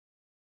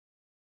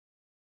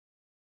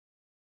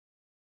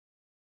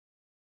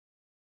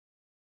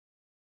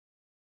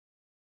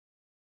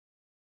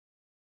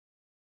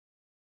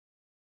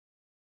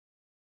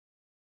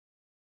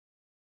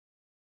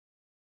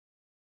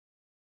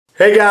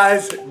Hey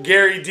guys,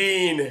 Garry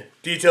Dean,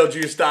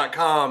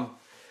 DetailJuice.com.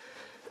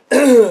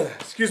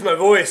 Excuse my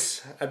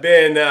voice. I've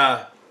been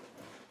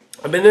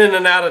in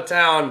and out of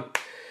town,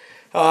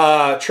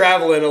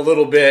 traveling a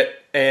little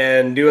bit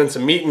and doing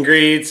some meet and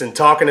greets and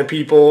talking to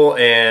people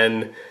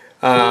and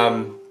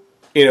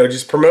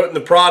just promoting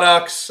the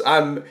products.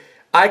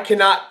 I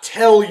cannot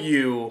tell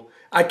you,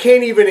 I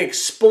can't even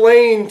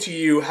explain to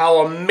you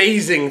how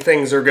amazing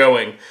things are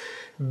going.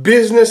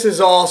 Business is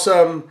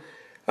awesome.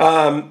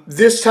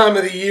 This time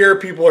of the year,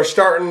 people are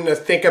starting to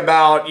think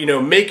about,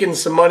 making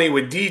some money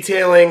with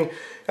detailing.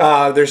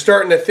 They're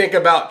starting to think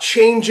about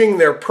changing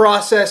their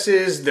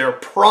processes, their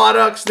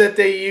products that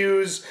they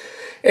use.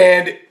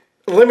 And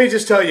let me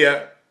just tell you,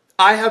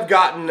 I have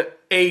gotten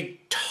a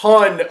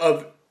ton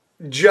of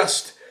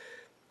just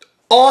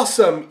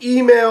awesome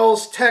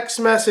emails, text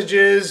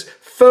messages,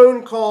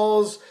 phone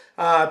calls.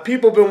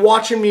 People have been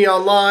watching me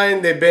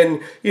online. They've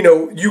been,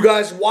 you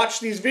guys watch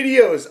these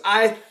videos.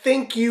 I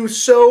thank you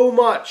so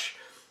much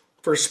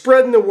for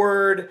spreading the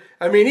word.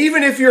 I mean,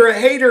 even if you're a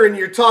hater and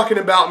you're talking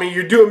about me,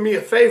 you're doing me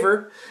a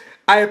favor.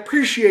 I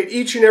appreciate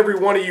each and every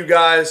one of you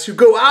guys who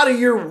go out of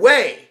your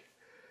way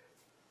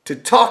to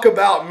talk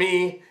about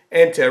me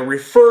and to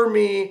refer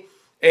me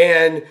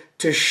and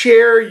to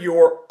share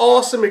your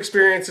awesome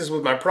experiences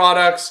with my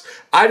products.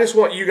 I just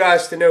want you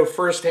guys to know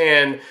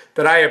firsthand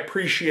that I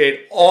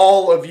appreciate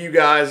all of you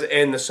guys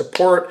and the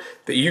support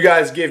that you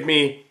guys give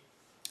me.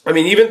 I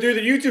mean, even through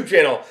the YouTube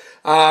channel,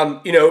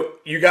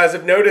 you guys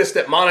have noticed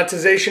that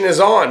monetization is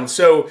on.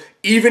 So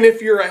even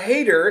if you're a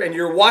hater and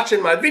you're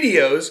watching my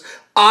videos,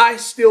 I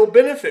still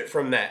benefit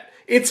from that.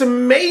 It's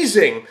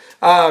amazing.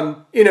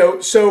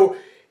 So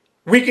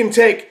we can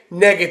take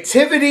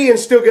negativity and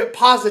still get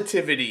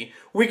positivity.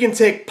 We can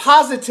take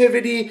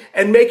positivity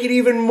and make it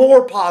even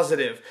more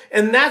positive.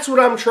 And that's what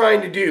I'm trying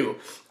to do.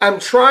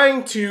 I'm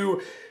trying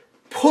to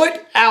put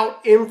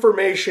out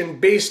information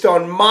based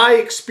on my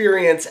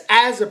experience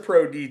as a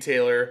pro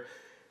detailer,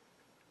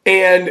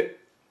 and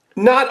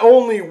not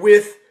only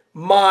with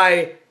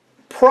my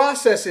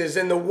processes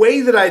and the way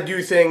that I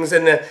do things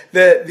and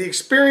the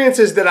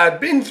experiences that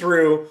I've been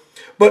through,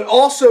 but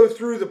also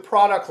through the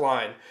product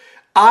line.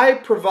 I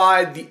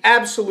provide the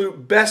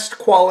absolute best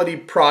quality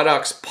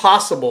products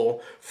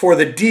possible for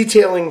the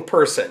detailing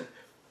person,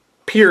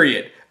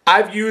 period.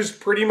 I've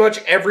used pretty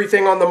much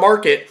everything on the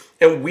market,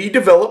 and we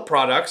develop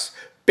products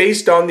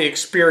based on the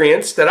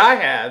experience that I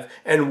have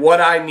and what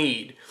I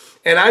need.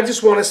 And I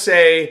just want to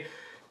say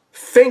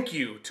thank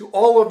you to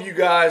all of you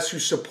guys who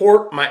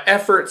support my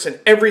efforts and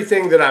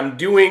everything that I'm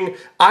doing.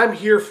 I'm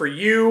here for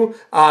you.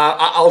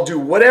 I'll do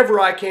whatever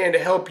I can to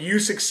help you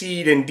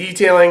succeed in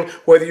detailing,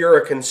 whether you're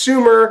a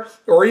consumer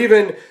or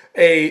even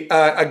a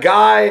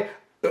guy,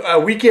 a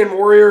weekend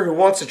warrior who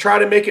wants to try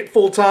to make it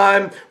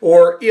full-time,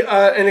 or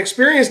an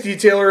experienced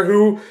detailer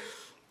who,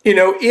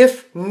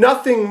 if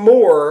nothing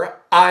more,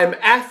 I'm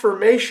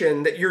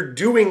affirmation that you're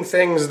doing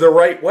things the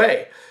right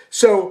way.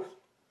 So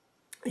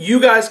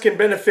you guys can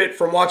benefit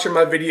from watching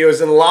my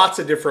videos in lots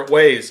of different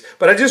ways.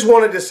 But I just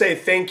wanted to say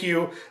thank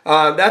you.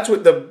 That's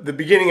what the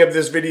beginning of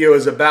this video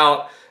is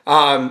about.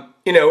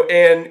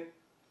 And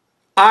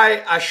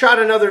I shot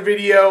another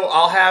video.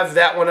 I'll have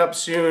that one up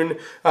soon.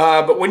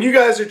 But when you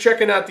guys are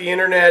checking out the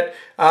internet,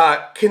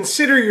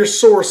 consider your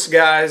source,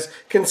 guys.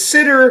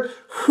 Consider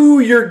who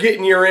you're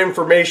getting your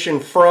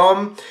information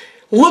from.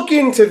 Look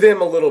into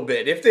them a little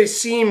bit. If they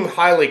seem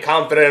highly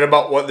confident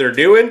about what they're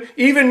doing,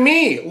 even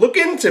me, look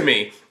into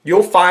me.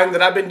 You'll find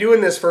that I've been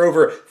doing this for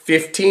over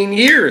 15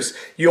 years.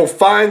 You'll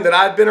find that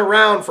I've been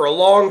around for a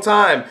long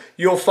time.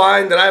 You'll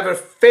find that I have a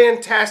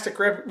fantastic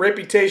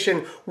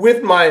reputation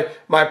with my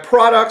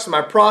products,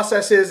 my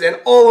processes, and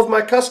all of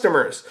my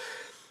customers.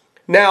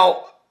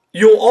 Now,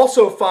 you'll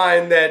also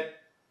find that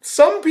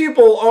some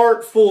people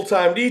aren't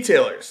full-time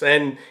detailers.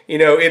 And,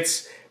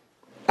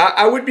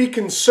 I would be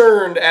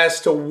concerned as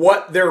to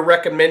what they're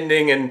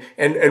recommending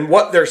and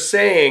what they're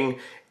saying.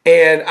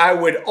 And I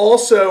would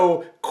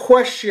also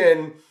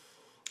question,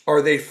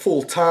 are they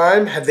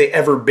full-time? Have they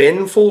ever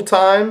been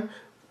full-time?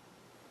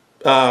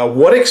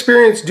 What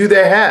experience do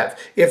they have?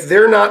 If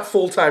they're not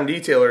full-time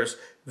detailers,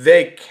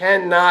 they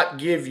cannot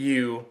give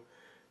you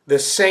the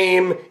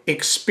same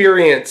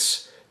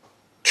experience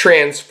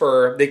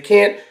transfer. They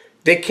can't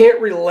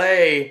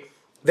relay.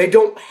 They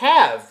don't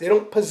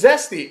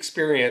possess the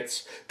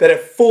experience that a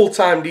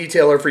full-time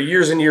detailer for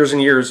years and years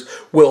and years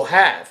will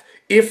have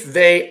if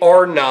they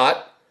are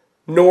not,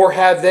 nor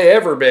have they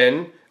ever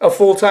been, a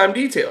full-time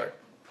detailer.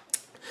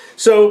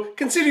 So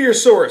consider your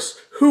source.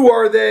 Who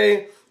are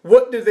they?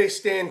 What do they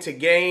stand to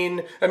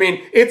gain? I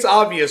mean, it's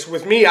obvious.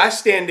 With me, I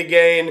stand to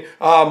gain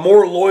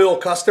more loyal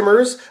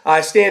customers.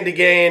 I stand to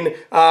gain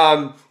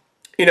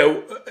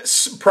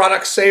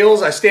product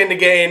sales. I stand to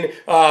gain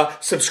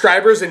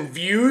subscribers and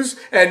views.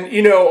 And,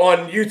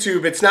 on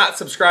YouTube, it's not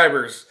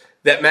subscribers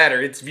that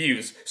matter, it's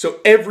views. So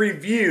every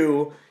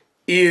view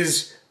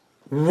is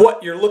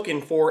what you're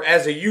looking for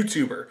as a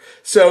YouTuber.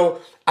 So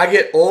I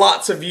get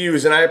lots of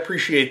views and I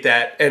appreciate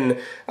that. And,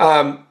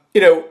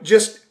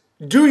 just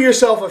do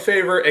yourself a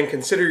favor and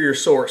consider your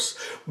source.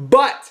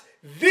 But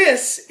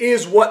this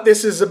is what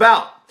this is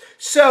about.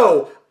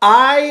 So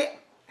I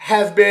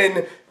have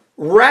been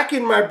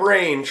racking my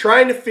brain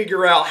trying to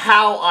figure out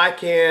how I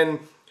can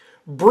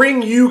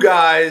bring you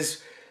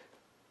guys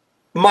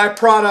my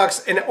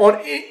products and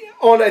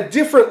on a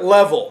different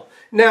level.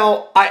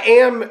 Now,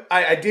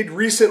 I did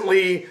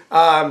recently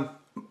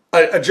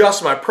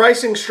adjust my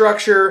pricing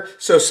structure,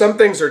 so some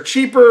things are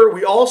cheaper.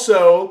 We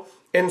also,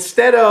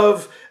 instead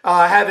of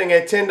having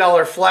a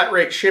 $10 flat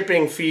rate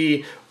shipping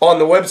fee on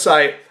the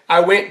website, I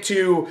went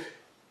to,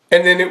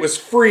 and then it was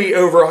free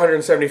over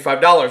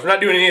 $175. We're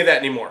not doing any of that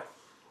anymore.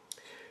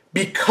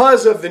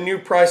 Because of the new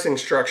pricing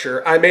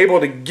structure, I'm able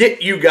to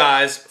get you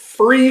guys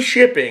free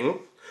shipping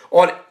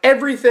on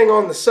everything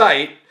on the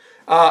site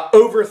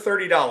over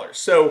 $30.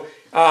 So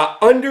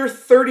under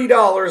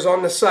 $30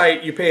 on the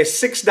site, you pay a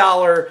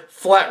 $6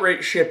 flat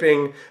rate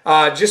shipping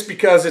just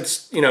because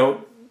it's, you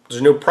know,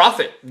 there's no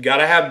profit. You got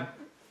to have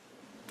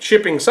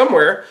shipping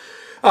somewhere.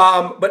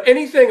 But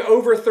anything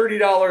over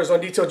 $30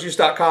 on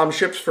detailjuice.com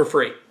ships for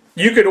free.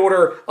 You could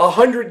order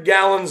 100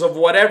 gallons of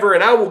whatever,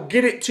 and I will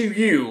get it to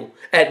you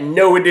at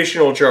no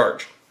additional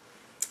charge.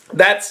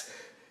 That's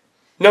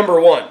number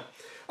one.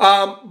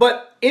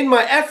 But in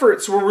my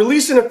efforts, we're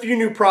releasing a few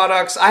new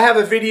products. I have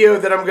a video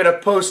that I'm going to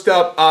post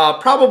up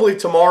probably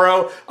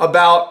tomorrow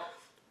about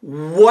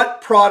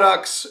what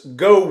products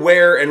go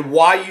where and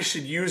why you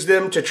should use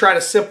them to try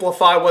to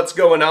simplify what's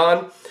going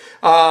on.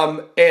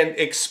 And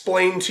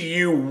explain to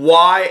you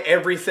why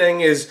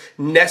everything is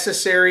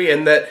necessary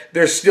and that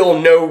there's still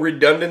no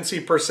redundancy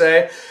per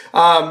se.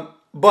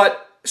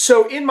 But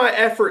so in my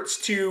efforts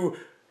to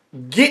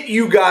get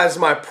you guys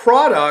my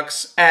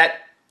products at,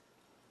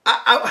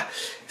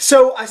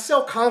 so I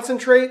sell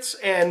concentrates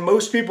and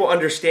most people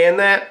understand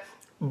that,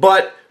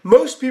 but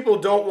most people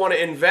don't want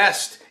to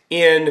invest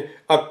in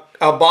a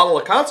bottle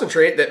of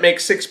concentrate that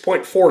makes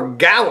 6.4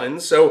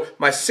 gallons. So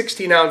my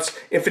 16-ounce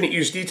infinite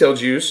use detail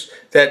juice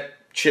that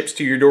ships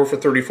to your door for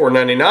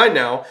 $34.99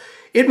 now,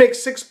 it makes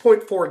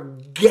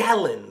 6.4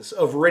 gallons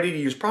of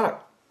ready-to-use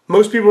product.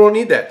 Most people don't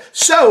need that.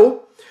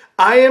 So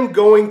I am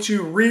going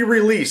to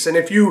re-release, and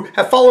if you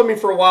have followed me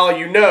for a while,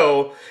 you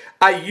know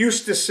I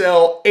used to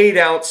sell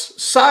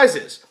 8-ounce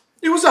sizes.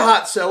 It was a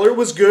hot seller. It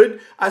was good.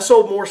 I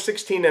sold more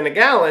 16 in a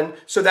gallon,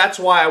 so that's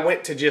why I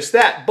went to just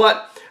that.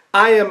 But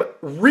I am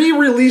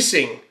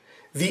re-releasing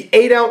the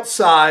 8-ounce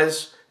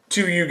size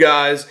to you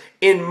guys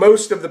in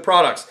most of the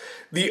products.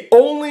 The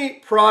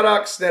only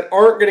products that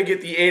aren't going to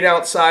get the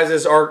 8-ounce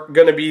sizes are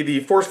going to be the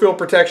force field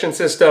protection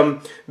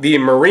system, the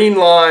marine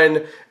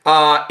line,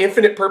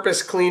 infinite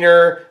purpose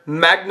cleaner,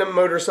 Magnum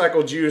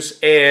motorcycle juice,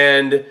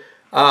 and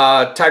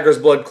Tiger's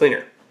blood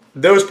cleaner.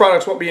 Those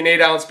products won't be an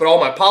 8-ounce, but all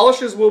my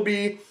polishes will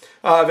be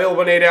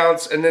available in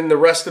 8-ounce, and then the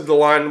rest of the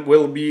line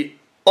will be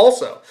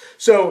also.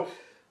 So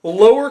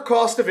lower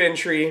cost of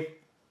entry,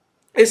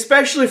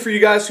 especially for you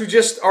guys who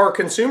just are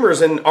consumers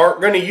and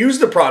aren't going to use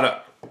the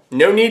product.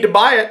 No need to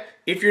buy it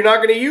if you're not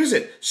going to use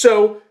it.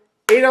 So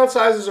 8-ounce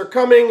sizes are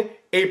coming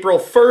April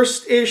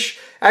 1st-ish.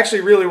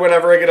 Actually, really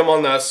whenever I get them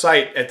on the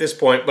site at this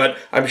point, but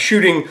I'm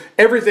shooting,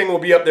 everything will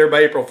be up there by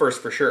April 1st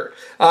for sure.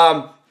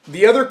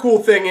 The other cool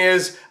thing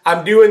is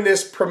I'm doing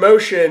this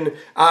promotion.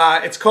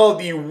 It's called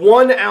the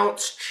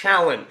 1-ounce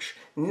challenge.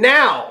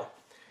 Now,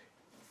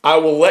 I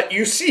will let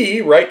you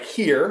see right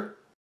here.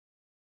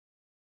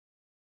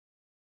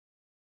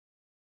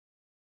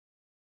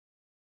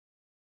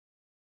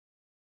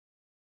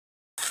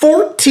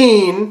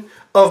 $14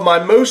 of my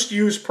most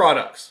used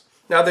products.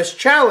 Now this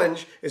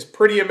challenge is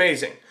pretty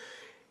amazing.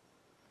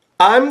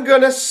 I'm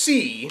gonna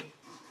see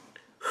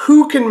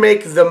who can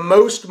make the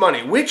most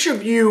money. Which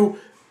of you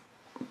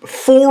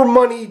for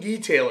money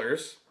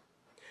detailers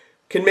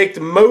can make the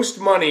most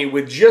money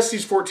with just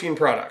these 14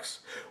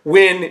 products?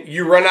 When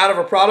you run out of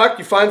a product,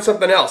 you find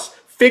something else.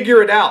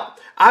 Figure it out.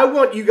 I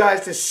want you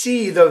guys to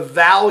see the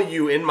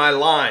value in my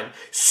line.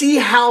 See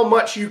how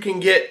much you can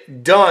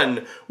get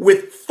done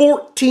with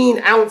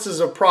 14 ounces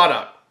of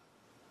product.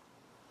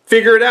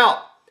 Figure it out.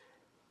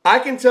 I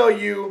can tell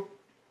you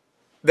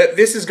that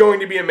this is going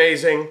to be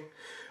amazing.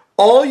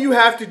 All you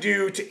have to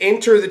do to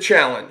enter the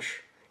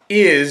challenge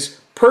is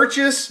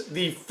purchase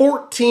the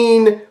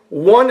 14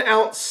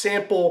 1-ounce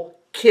sample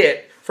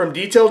kit from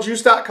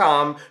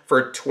detailjuice.com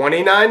for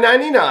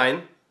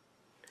 $29.99.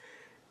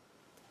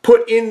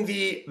 Put in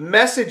the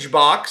message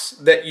box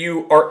that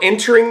you are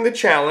entering the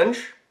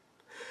challenge.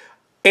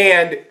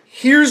 And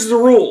here's the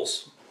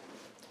rules.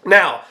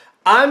 Now,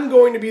 I'm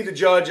going to be the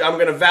judge. I'm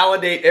going to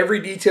validate every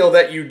detail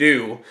that you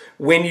do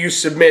when you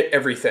submit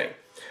everything.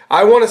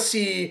 I want to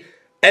see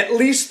at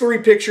least 3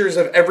 pictures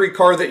of every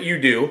car that you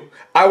do.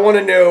 I want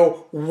to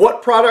know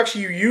what products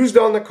you used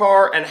on the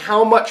car and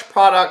how much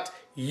product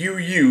you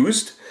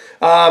used.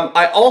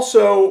 I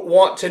also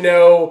want to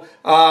know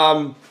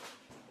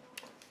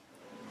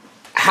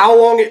how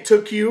long it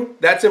took you.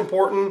 That's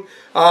important.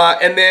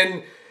 And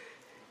then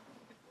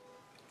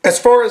as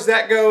far as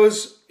that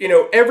goes, you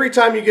know, every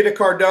time you get a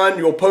car done,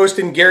 you'll post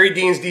in Garry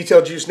Dean's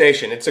Detail Juice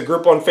Nation. It's a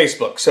group on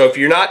Facebook. So if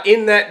you're not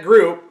in that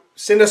group,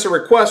 send us a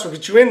request. We'll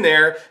get you in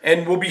there,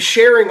 and we'll be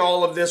sharing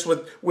all of this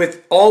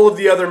with all of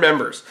the other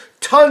members.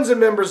 Tons of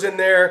members in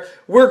there.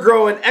 We're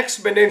growing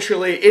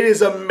exponentially. It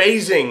is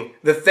amazing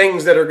the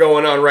things that are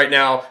going on right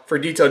now for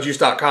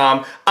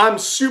DetailJuice.com. I'm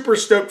super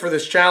stoked for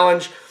this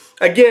challenge.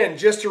 Again,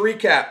 just to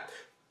recap,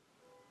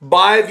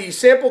 buy the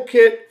sample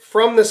kit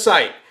from the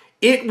site.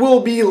 It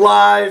will be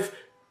live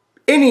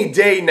any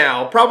day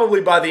now,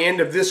 probably by the end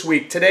of this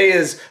week. Today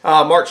is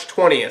March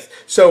 20th.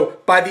 So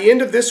by the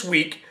end of this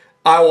week,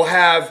 I will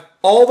have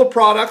all the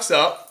products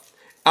up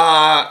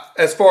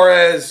as far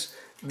as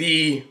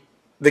the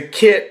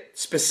kit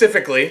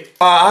specifically.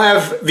 I'll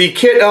have the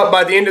kit up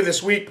by the end of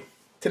this week.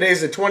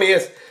 Today's the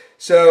 20th,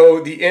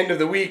 so the end of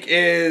the week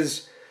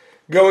is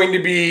going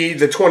to be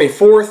the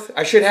 24th.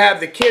 I should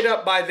have the kit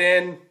up by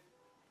then.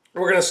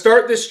 We're going to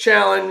start this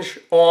challenge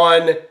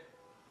on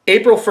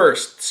April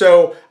 1st.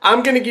 So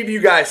I'm going to give you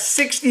guys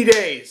 60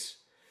 days,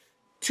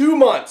 2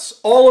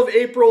 months, all of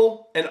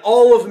April and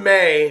all of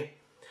May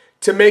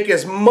to make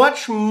as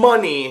much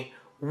money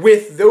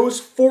with those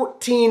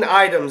 14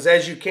 items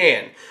as you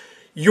can.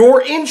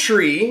 Your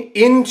entry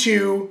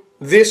into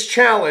this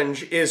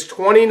challenge is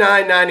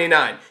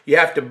 $29.99. You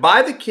have to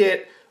buy the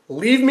kit,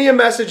 leave me a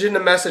message in the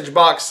message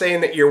box saying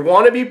that you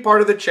want to be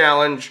part of the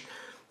challenge,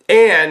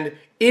 and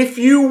if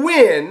you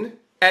win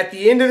at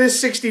the end of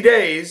this 60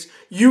 days,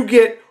 you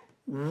get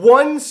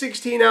one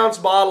 16-ounce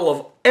bottle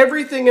of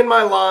everything in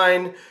my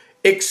line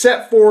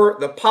except for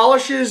the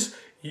polishes,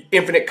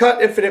 Infinite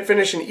Cut, Infinite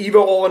Finish, and Evo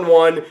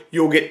All-in-One.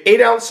 You'll get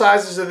 8-ounce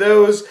sizes of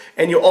those,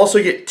 and you'll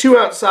also get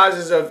 2-ounce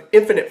sizes of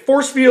Infinite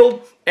Force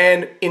Field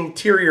and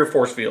Interior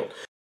Force Field.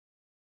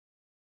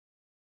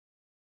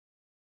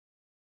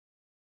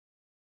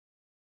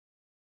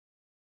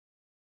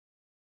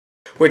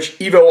 Which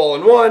Evo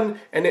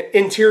All-in-One and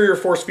Interior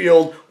Force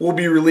Field will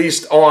be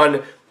released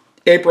on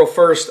April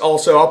 1st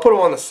also. I'll put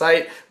them on the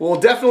site. We'll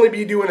definitely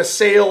be doing a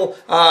sale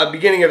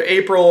beginning of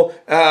April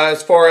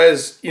as far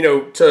as, you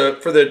know,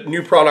 for the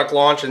new product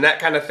launch and that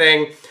kind of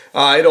thing.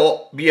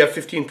 It'll be a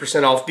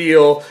 15% off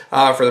deal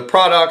for the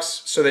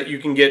products so that you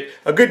can get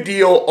a good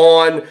deal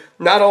on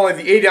not only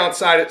the 8-ounce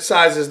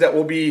sizes that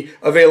will be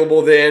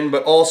available then,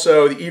 but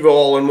also the Evo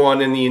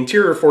All-in-One and the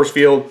Interior Force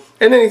Field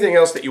and anything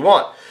else that you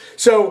want.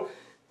 So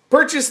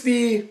purchase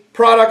the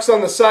products on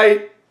the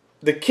site.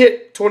 The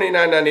kit,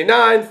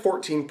 $29.99,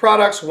 14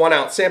 products,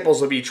 1-ounce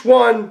samples of each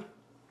one.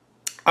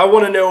 I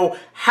want to know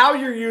how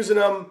you're using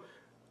them,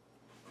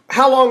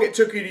 how long it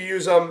took you to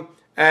use them.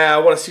 I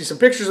want to see some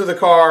pictures of the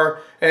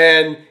car,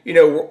 and you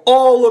know, we'll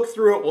all look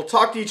through it. We'll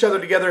talk to each other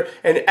together,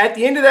 and at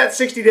the end of that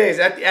 60 days,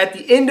 at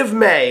the end of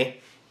May,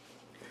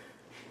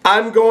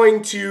 I'm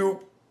going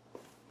to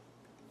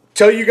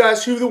tell you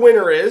guys who the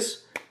winner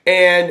is,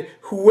 and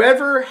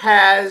whoever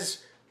has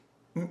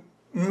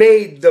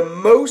made the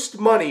most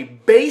money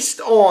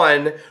based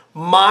on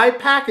my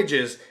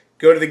packages,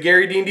 go to the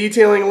Garry Dean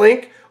Detailing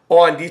link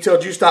on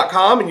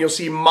DetailJuice.com and you'll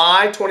see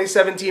my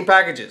 2017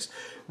 packages.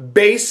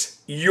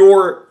 Base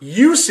your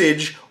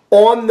usage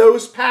on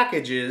those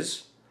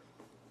packages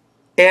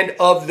and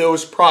of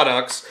those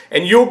products,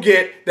 and you'll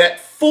get that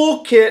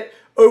full kit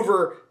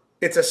over.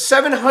 It's a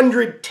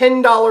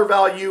 $710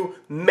 value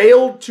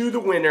mailed to the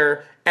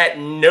winner at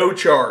no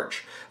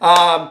charge.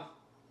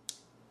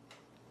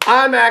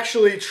 I'm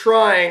actually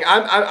trying.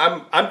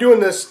 I'm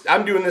doing this.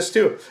 I'm doing this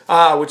too,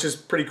 which is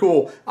pretty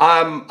cool.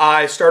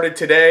 I started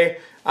today.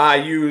 I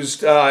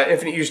used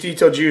Infinite Use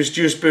Detail Juice,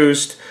 Juice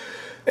Boost,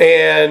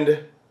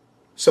 and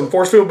some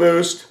Force Field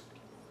Boost.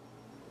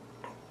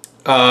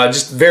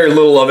 Just very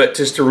little of it,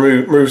 just to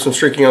remove some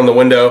streaking on the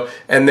window.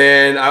 And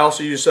then I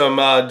also used some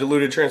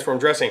diluted transform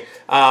dressing.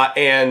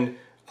 And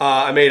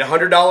I made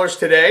 $100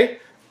 today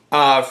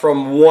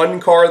from one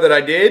car that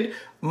I did.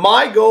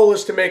 My goal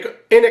is to make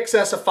in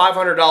excess of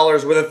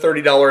 $500 with a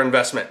 $30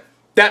 investment.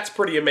 That's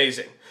pretty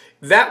amazing.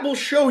 That will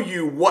show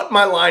you what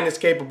my line is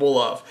capable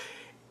of.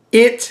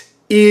 It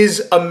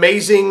is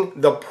amazing.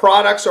 The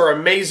products are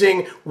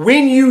amazing.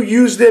 When you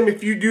use them,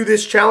 if you do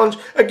this challenge,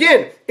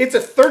 again, it's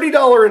a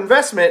 $30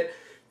 investment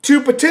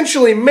to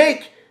potentially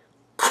make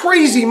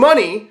crazy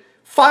money,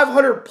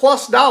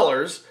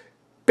 $500+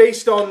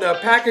 based on the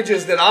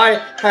packages that I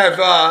have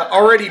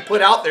already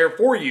put out there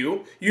for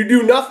you. You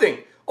do nothing.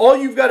 All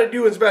you've got to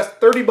do is invest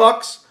 30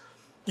 bucks.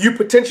 You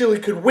potentially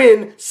could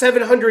win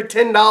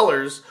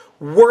 $710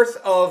 worth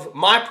of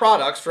my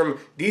products from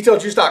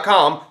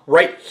DetailJuice.com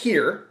right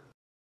here.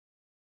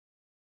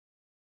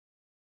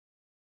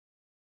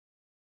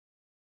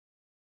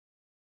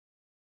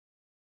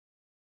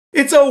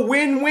 It's a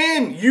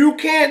win-win. You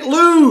can't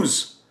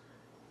lose.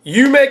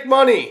 You make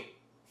money,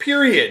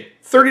 period.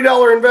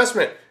 $30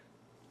 investment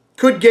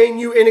could gain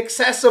you in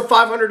excess of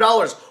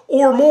 $500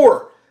 or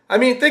more. I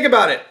mean, think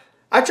about it.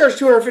 I charge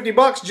 250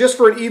 bucks just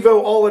for an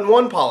Evo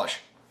All-in-One polish.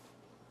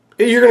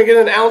 You're going to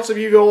get an ounce of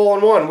Evo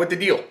All-in-One with the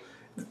deal.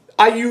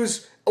 I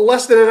use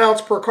less than an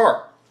ounce per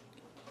car.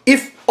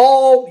 If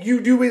all you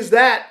do is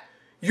that,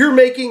 you're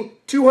making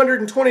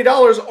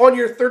 $220 on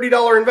your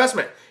 $30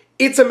 investment.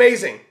 It's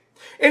amazing.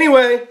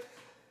 Anyway,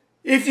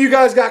 if you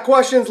guys got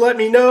questions, let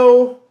me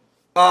know.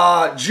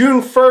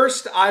 June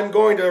 1st, I'm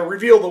going to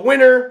reveal the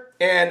winner,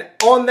 and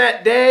on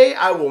that day,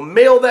 I will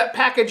mail that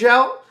package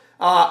out.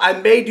 I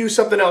may do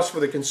something else for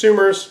the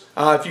consumers.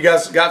 If you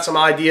guys got some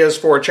ideas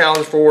for a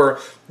challenge for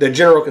the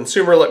general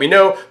consumer, let me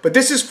know. But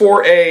this is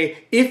for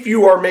if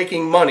you are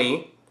making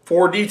money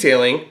for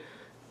detailing,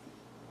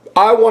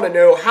 I want to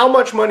know how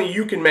much money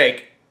you can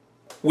make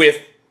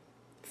with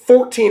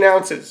 14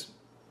 ounces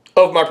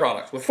of my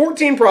products. With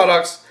 14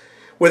 products,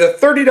 with a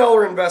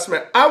 $30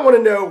 investment, I want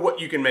to know what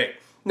you can make.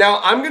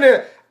 Now, I'm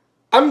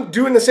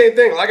doing the same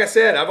thing. Like I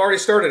said, I've already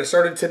started. I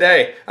started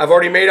today. I've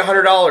already made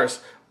 $100.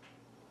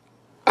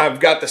 I've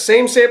got the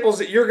same samples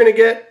that you're going to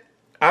get.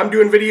 I'm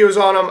doing videos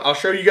on them. I'll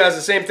show you guys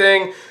the same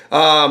thing.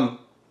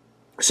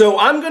 So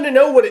I'm going to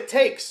know what it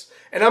takes,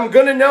 and I'm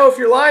going to know if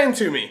you're lying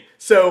to me.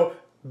 So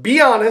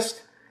be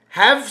honest,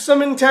 have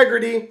some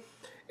integrity,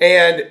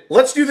 and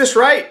let's do this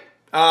right.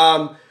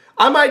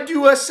 I might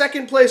do a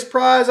second place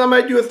prize. I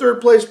might do a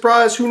third place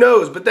prize. Who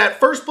knows? But that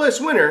first place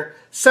winner,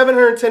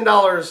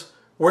 $710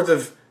 worth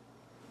of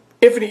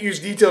Infinite Use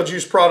Detail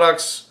Juice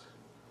products.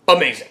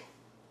 Amazing.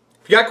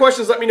 If you got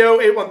questions, let me know.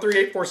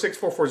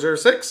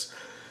 813-846-4406.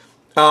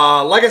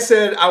 Like I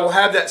said, I will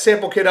have that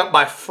sample kit up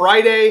by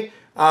Friday,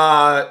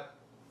 March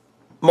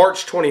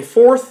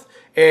 24th.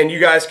 And you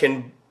guys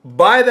can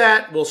buy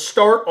that. We'll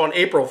start on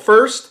April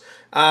 1st.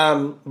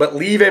 But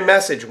leave a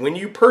message. When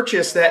you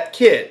purchase that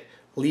kit,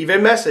 leave a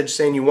message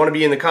saying you want to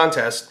be in the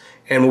contest,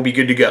 and we'll be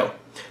good to go.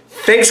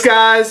 Thanks,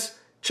 guys.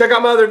 Check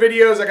out my other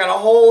videos. I got a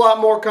whole lot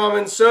more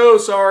coming. So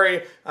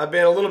sorry. I've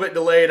been a little bit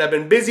delayed. I've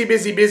been busy.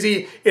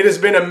 It has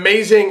been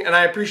amazing, and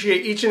I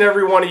appreciate each and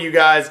every one of you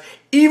guys,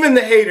 even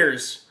the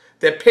haters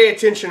that pay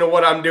attention to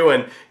what I'm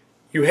doing.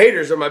 You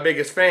haters are my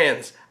biggest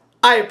fans.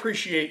 I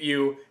appreciate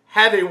you.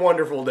 Have a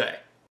wonderful day.